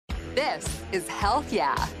This is Health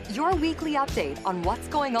Yeah, your weekly update on what's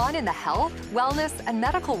going on in the health, wellness, and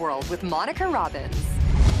medical world with Monica Robbins.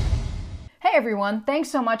 Hey everyone, thanks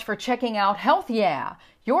so much for checking out Health Yeah,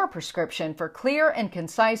 your prescription for clear and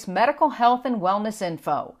concise medical health and wellness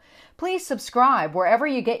info. Please subscribe wherever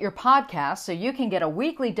you get your podcasts so you can get a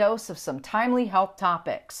weekly dose of some timely health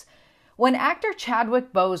topics. When actor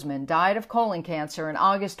Chadwick Boseman died of colon cancer in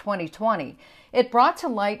August 2020, it brought to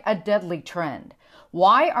light a deadly trend.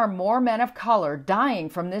 Why are more men of color dying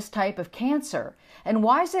from this type of cancer? And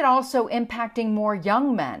why is it also impacting more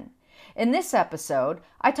young men? In this episode,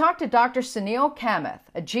 I talked to Dr. Sunil Kamath,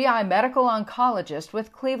 a GI medical oncologist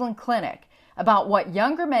with Cleveland Clinic, about what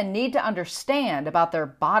younger men need to understand about their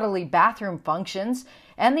bodily bathroom functions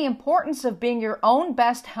and the importance of being your own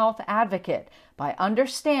best health advocate by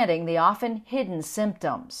understanding the often hidden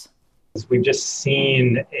symptoms. We've just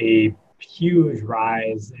seen a huge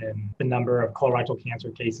rise in the number of colorectal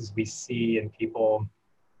cancer cases we see in people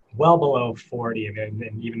well below 40,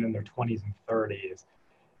 and even in their 20s and 30s.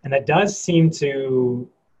 And that does seem to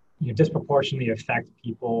disproportionately affect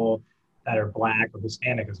people that are Black or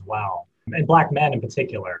Hispanic as well, and Black men in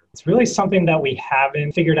particular. It's really something that we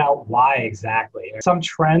haven't figured out why exactly. Some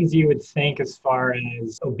trends you would think as far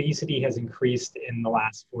as obesity has increased in the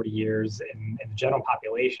last 40 years in the general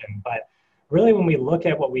population, but really, when we look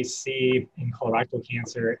at what we see in colorectal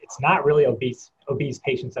cancer, it's not really obese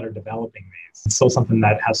patients that are developing these. It's still something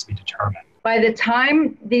that has to be determined. By the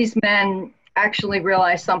time these men actually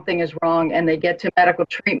realize something is wrong and they get to medical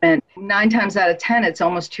treatment, 9 times out of 10, it's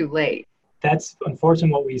almost too late. That's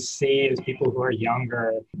unfortunately what we see is people who are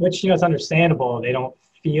younger, which, it's understandable. They don't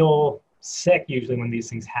feel sick usually when these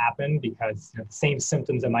things happen because the same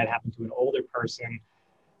symptoms that might happen to an older person,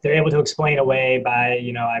 they're able to explain away by,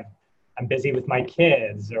 I'm busy with my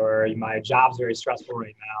kids, or my job's very stressful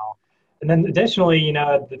right now. And then additionally,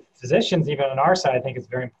 the physicians, even on our side, I think it's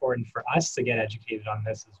very important for us to get educated on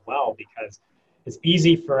this as well, because it's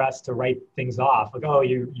easy for us to write things off. Like, oh,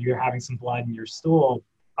 you're having some blood in your stool.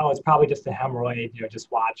 Oh, it's probably just a hemorrhoid, just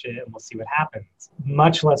watch it and we'll see what happens.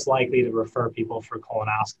 Much less likely to refer people for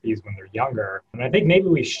colonoscopies when they're younger. And I think maybe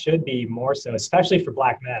we should be more so, especially for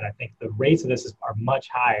Black men. I think the rates of this are much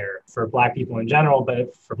higher for Black people in general,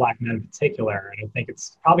 but for Black men in particular. And I think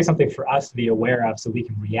it's probably something for us to be aware of so we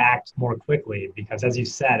can react more quickly, because as you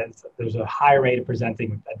said, there's a high rate of presenting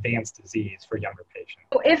with advanced disease for younger patients.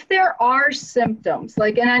 If there are symptoms,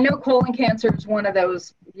 and I know colon cancer is one of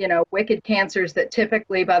those, wicked cancers that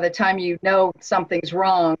typically by the time something's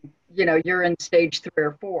wrong, you're in stage 3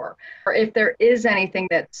 or 4. Or if there is anything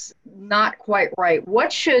that's not quite right,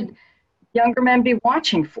 what should younger men be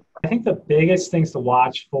watching for? I think the biggest things to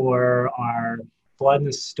watch for are blood in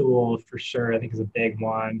the stool, for sure, I think is a big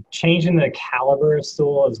one. Changing the caliber of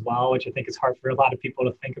stool as well, which I think is hard for a lot of people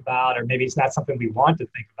to think about, or maybe it's not something we want to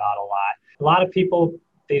think about a lot. A lot of people,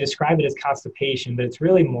 they describe it as constipation, but it's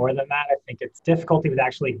really more than that. I think it's difficulty with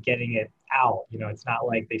actually getting it out. It's not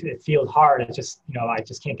like it feels hard. It's just, I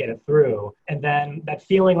just can't get it through. And then that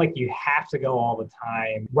feeling like you have to go all the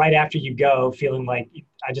time, right after you go, feeling like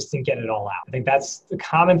I just didn't get it all out. I think that's the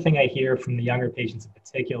common thing I hear from the younger patients in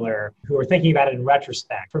particular who are thinking about it in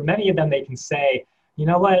retrospect. For many of them, they can say, you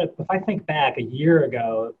know what, if I think back a year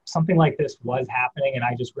ago, something like this was happening and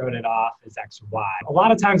I just wrote it off as X or Y. A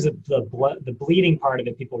lot of times the bleeding part of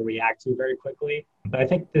it people react to very quickly. But I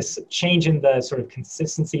think this change in the sort of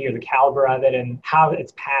consistency or the caliber of it and how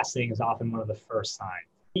it's passing is often one of the first signs.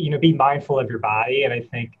 Be mindful of your body, and I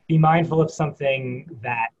think be mindful of something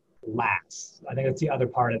that lasts. I think that's the other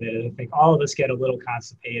part of it. I think all of us get a little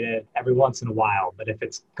constipated every once in a while, but if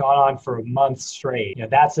it's gone on for a month straight,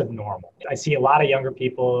 that's abnormal. I see a lot of younger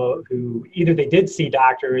people who either they did see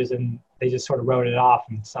doctors and they just sort of wrote it off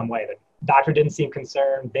in some way. The doctor didn't seem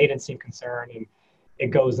concerned, they didn't seem concerned, and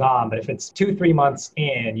it goes on. But if it's 2-3 months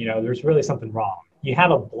in, there's really something wrong. You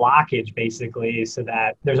have a blockage basically so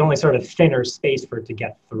that there's only sort of thinner space for it to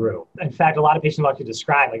get through. In fact, a lot of patients like to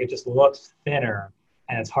describe it just looks thinner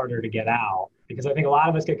and it's harder to get out, because I think a lot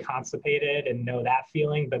of us get constipated and know that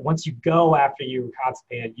feeling. But once you go after you're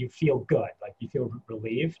constipated, you feel good, you feel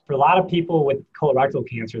relieved. For a lot of people with colorectal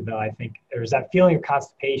cancer, though, I think there's that feeling of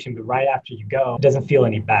constipation, but right after you go, it doesn't feel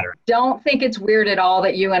any better. Don't think it's weird at all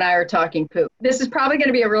that you and I are talking poop. This is probably going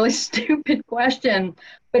to be a really stupid question,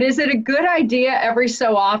 but is it a good idea every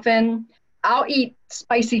so often? I'll eat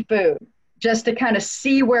spicy food just to kind of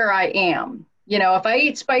see where I am. If I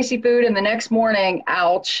eat spicy food and the next morning,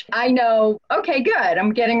 ouch, I know, okay, good.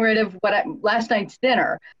 I'm getting rid of last night's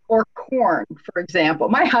dinner or corn, for example.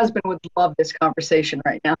 My husband would love this conversation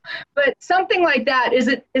right now, but something like that. Is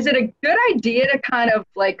it a good idea to kind of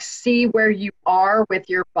like see where you are with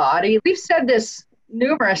your body? We've said this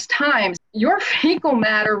numerous times. Your fecal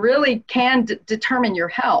matter really can determine your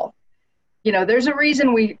health. There's a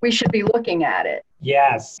reason we should be looking at it.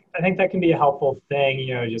 Yes, I think that can be a helpful thing.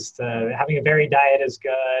 Just having a varied diet is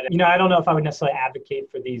good. I don't know if I would necessarily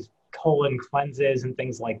advocate for these colon cleanses and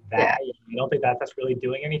things like that. Yeah. I don't think that's really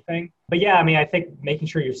doing anything. But yeah, I think making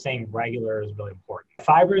sure you're staying regular is really important.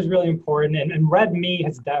 Fiber is really important, and red meat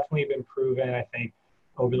has definitely been proven, I think,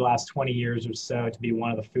 over the last 20 years or so to be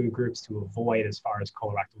one of the food groups to avoid as far as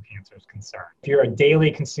colorectal cancer is concerned. If you're a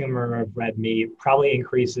daily consumer of red meat, probably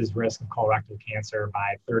increases risk of colorectal cancer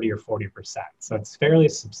by 30 or 40%. So it's fairly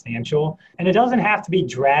substantial. And it doesn't have to be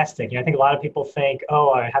drastic. I think a lot of people think,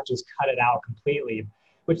 I have to just cut it out completely,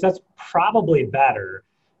 which that's probably better.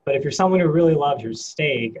 But if you're someone who really loves your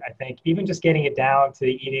steak, I think even just getting it down to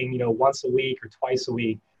eating, once a week or twice a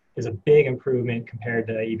week is a big improvement compared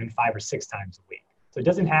to even 5 or 6 times a week. So it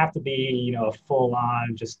doesn't have to be, a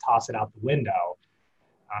full-on, just toss it out the window.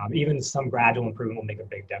 Even some gradual improvement will make a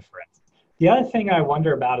big difference. The other thing I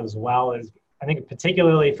wonder about as well is, I think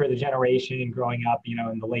particularly for the generation growing up,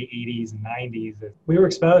 in the late 80s and 90s, we were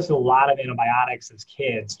exposed to a lot of antibiotics as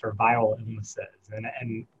kids for viral illnesses.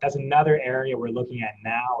 And that's another area we're looking at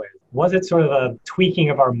now was it sort of a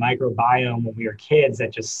tweaking of our microbiome when we were kids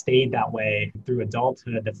that just stayed that way through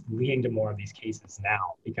adulthood that's leading to more of these cases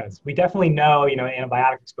now? Because we definitely know,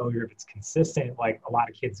 antibiotic exposure, if it's consistent, like a lot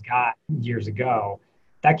of kids got years ago,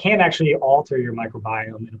 that can actually alter your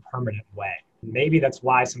microbiome in a permanent way. Maybe that's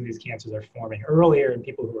why some of these cancers are forming earlier in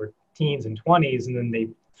people who are teens and 20s, and then they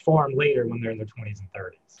form later when they're in their 20s and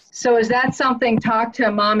 30s. So is that something, talk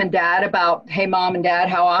to mom and dad about, hey, mom and dad,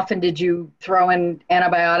 how often did you throw in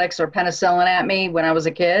antibiotics or penicillin at me when I was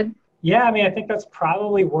a kid? Yeah, I think that's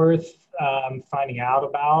probably worth finding out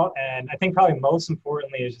about. And I think probably most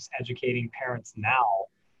importantly is just educating parents now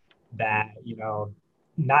that,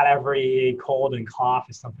 not every cold and cough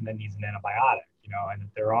is something that needs an antibiotic, and that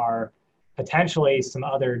there are potentially some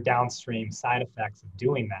other downstream side effects of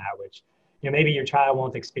doing that, which, maybe your child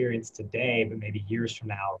won't experience today, but maybe years from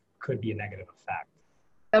now could be a negative effect.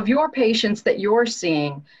 Of your patients that you're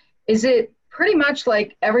seeing, is it pretty much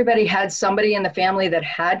like everybody had somebody in the family that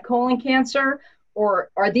had colon cancer, or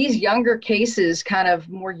are these younger cases kind of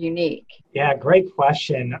more unique? Yeah, great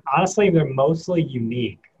question. Honestly, they're mostly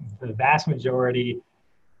unique. The vast majority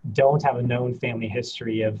don't have a known family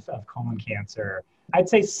history of colon cancer. I'd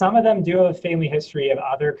say some of them do have a family history of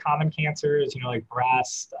other common cancers, like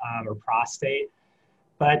breast or prostate.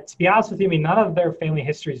 But to be honest with you, none of their family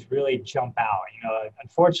histories really jump out.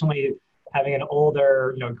 Unfortunately, having an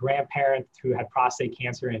older, grandparent who had prostate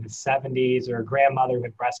cancer in his 70s or a grandmother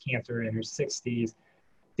with breast cancer in her 60s,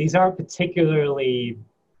 these aren't particularly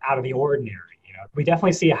out of the ordinary. We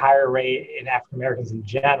definitely see a higher rate in African Americans in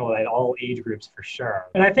general, at all age groups for sure.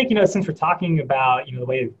 And I think, since we're talking about, the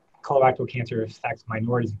way colorectal cancer affects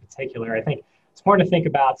minorities in particular, I think it's important to think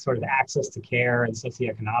about sort of access to care and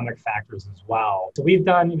socioeconomic factors as well. So we've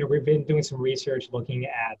been doing some research looking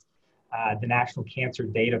at the National Cancer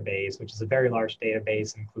Database, which is a very large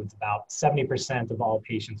database, includes about 70% of all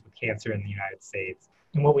patients with cancer in the United States.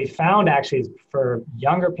 And what we found actually is for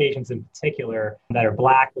younger patients in particular that are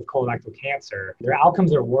Black with colorectal cancer, their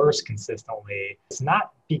outcomes are worse consistently. It's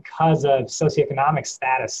not because of socioeconomic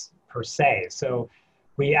status per se. So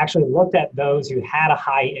we actually looked at those who had a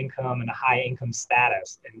high income and a high income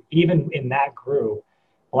status. And even in that group,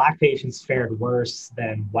 Black patients fared worse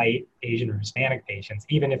than white, Asian, or Hispanic patients,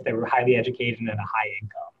 even if they were highly educated and a high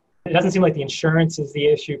income. It doesn't seem like the insurance is the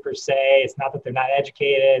issue per se. It's not that they're not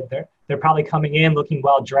educated. They're probably coming in looking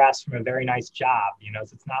well dressed from a very nice job. So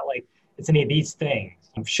it's not like it's any of these things.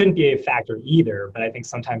 It shouldn't be a factor either, but I think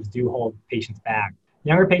sometimes do hold patients back.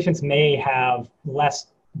 Younger patients may have less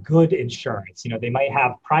good insurance. They might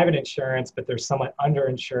have private insurance, but they're somewhat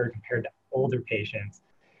underinsured compared to older patients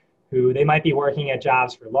who they might be working at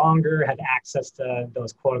jobs for longer, have access to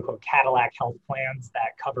those quote unquote Cadillac health plans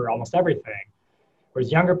that cover almost everything. Whereas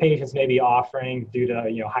younger patients may be offering due to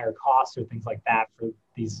higher costs or things like that for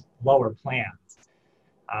these lower plans.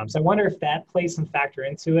 So I wonder if that plays some factor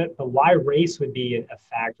into it, but why race would be a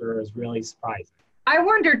factor is really surprising. I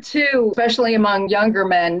wonder too, especially among younger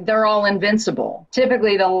men, they're all invincible.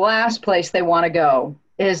 Typically the last place they want to go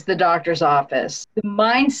is the doctor's office. The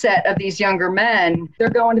mindset of these younger men, they're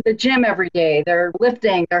going to the gym every day, they're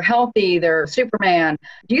lifting, they're healthy, they're Superman.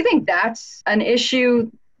 Do you think that's an issue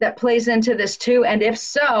that plays into this too? And if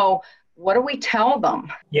so, what do we tell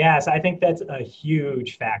them? Yes, I think that's a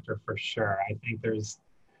huge factor for sure. I think there's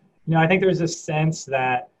a sense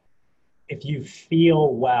that if you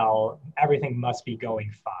feel well, everything must be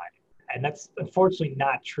going fine. And that's unfortunately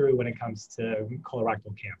not true when it comes to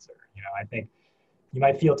colorectal cancer. I think you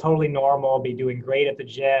might feel totally normal, be doing great at the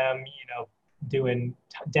gym, doing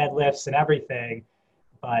deadlifts and everything,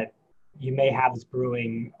 but you may have this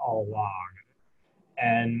brewing all along.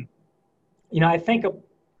 And, I think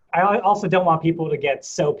I also don't want people to get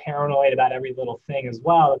so paranoid about every little thing as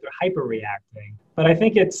well that they're hyperreacting. But I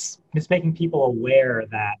think it's just making people aware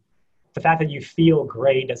that the fact that you feel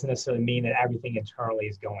great doesn't necessarily mean that everything internally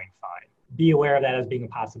is going fine. Be aware of that as being a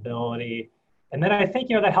possibility. And then I think,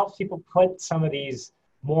 that helps people put some of these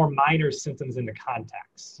more minor symptoms into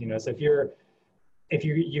context. So if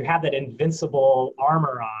you have that invincible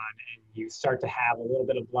armor on and you start to have a little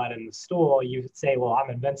bit of blood in the stool, you say, well, I'm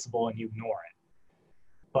invincible, and you ignore it.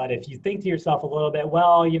 But if you think to yourself a little bit,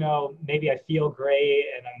 well, maybe I feel great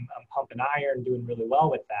and I'm pumping iron, doing really well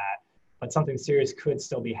with that, but something serious could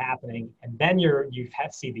still be happening, and then you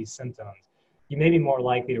see these symptoms, you may be more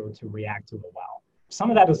likely to react to it well. Some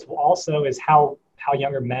of that is how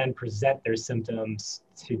younger men present their symptoms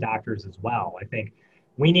to doctors as well. I think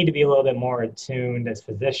we need to be a little bit more attuned as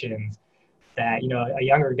physicians that, a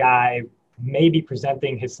younger guy may be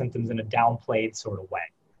presenting his symptoms in a downplayed sort of way.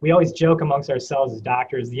 We always joke amongst ourselves as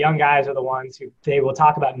doctors, the young guys are the ones who they will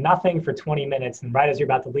talk about nothing for 20 minutes, and right as you're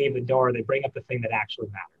about to leave the door, they bring up the thing that actually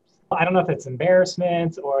matters. I don't know if it's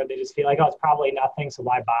embarrassment or they just feel like, oh, it's probably nothing, so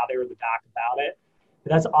why bother with the doc about it?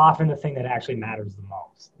 But that's often the thing that actually matters the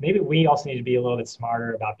most. Maybe we also need to be a little bit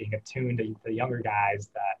smarter about being attuned to the younger guys,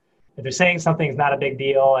 that if they're saying something's not a big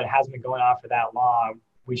deal, it hasn't been going on for that long,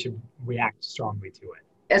 we should react strongly to it.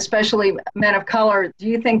 Especially men of color, do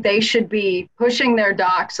you think they should be pushing their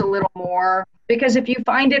docs a little more? Because if you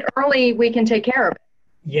find it early, we can take care of it.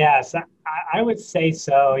 Yes, I would say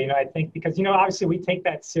so. I think because, obviously we take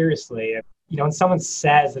that seriously. When someone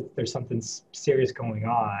says that there's something serious going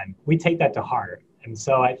on, we take that to heart. And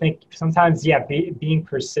so I think sometimes, being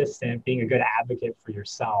persistent, being a good advocate for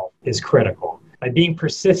yourself is critical. By being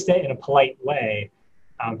persistent in a polite way,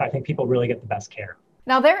 I think people really get the best care.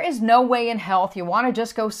 Now, there is no way in health you want to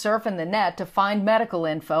just go surfing the net to find medical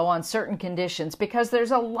info on certain conditions, because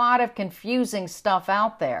there's a lot of confusing stuff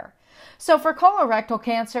out there. So for colorectal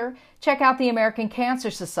cancer, check out the American Cancer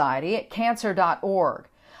Society at cancer.org.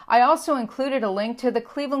 I also included a link to the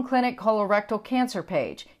Cleveland Clinic colorectal cancer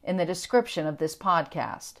page in the description of this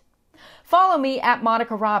podcast. Follow me at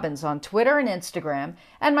Monica Robbins on Twitter and Instagram,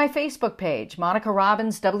 and my Facebook page, Monica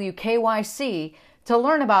Robbins WKYC, to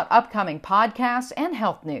learn about upcoming podcasts and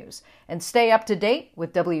health news, and stay up to date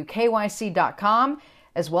with WKYC.com,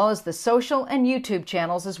 as well as the social and YouTube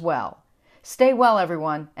channels as well. Stay well,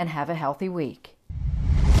 everyone, and have a healthy week.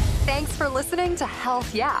 Thanks for listening to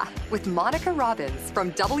Health Yeah with Monica Robbins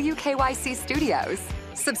from WKYC Studios.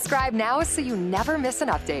 Subscribe now so you never miss an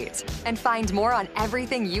update, and find more on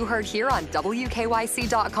everything you heard here on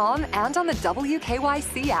WKYC.com and on the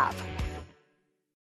WKYC app.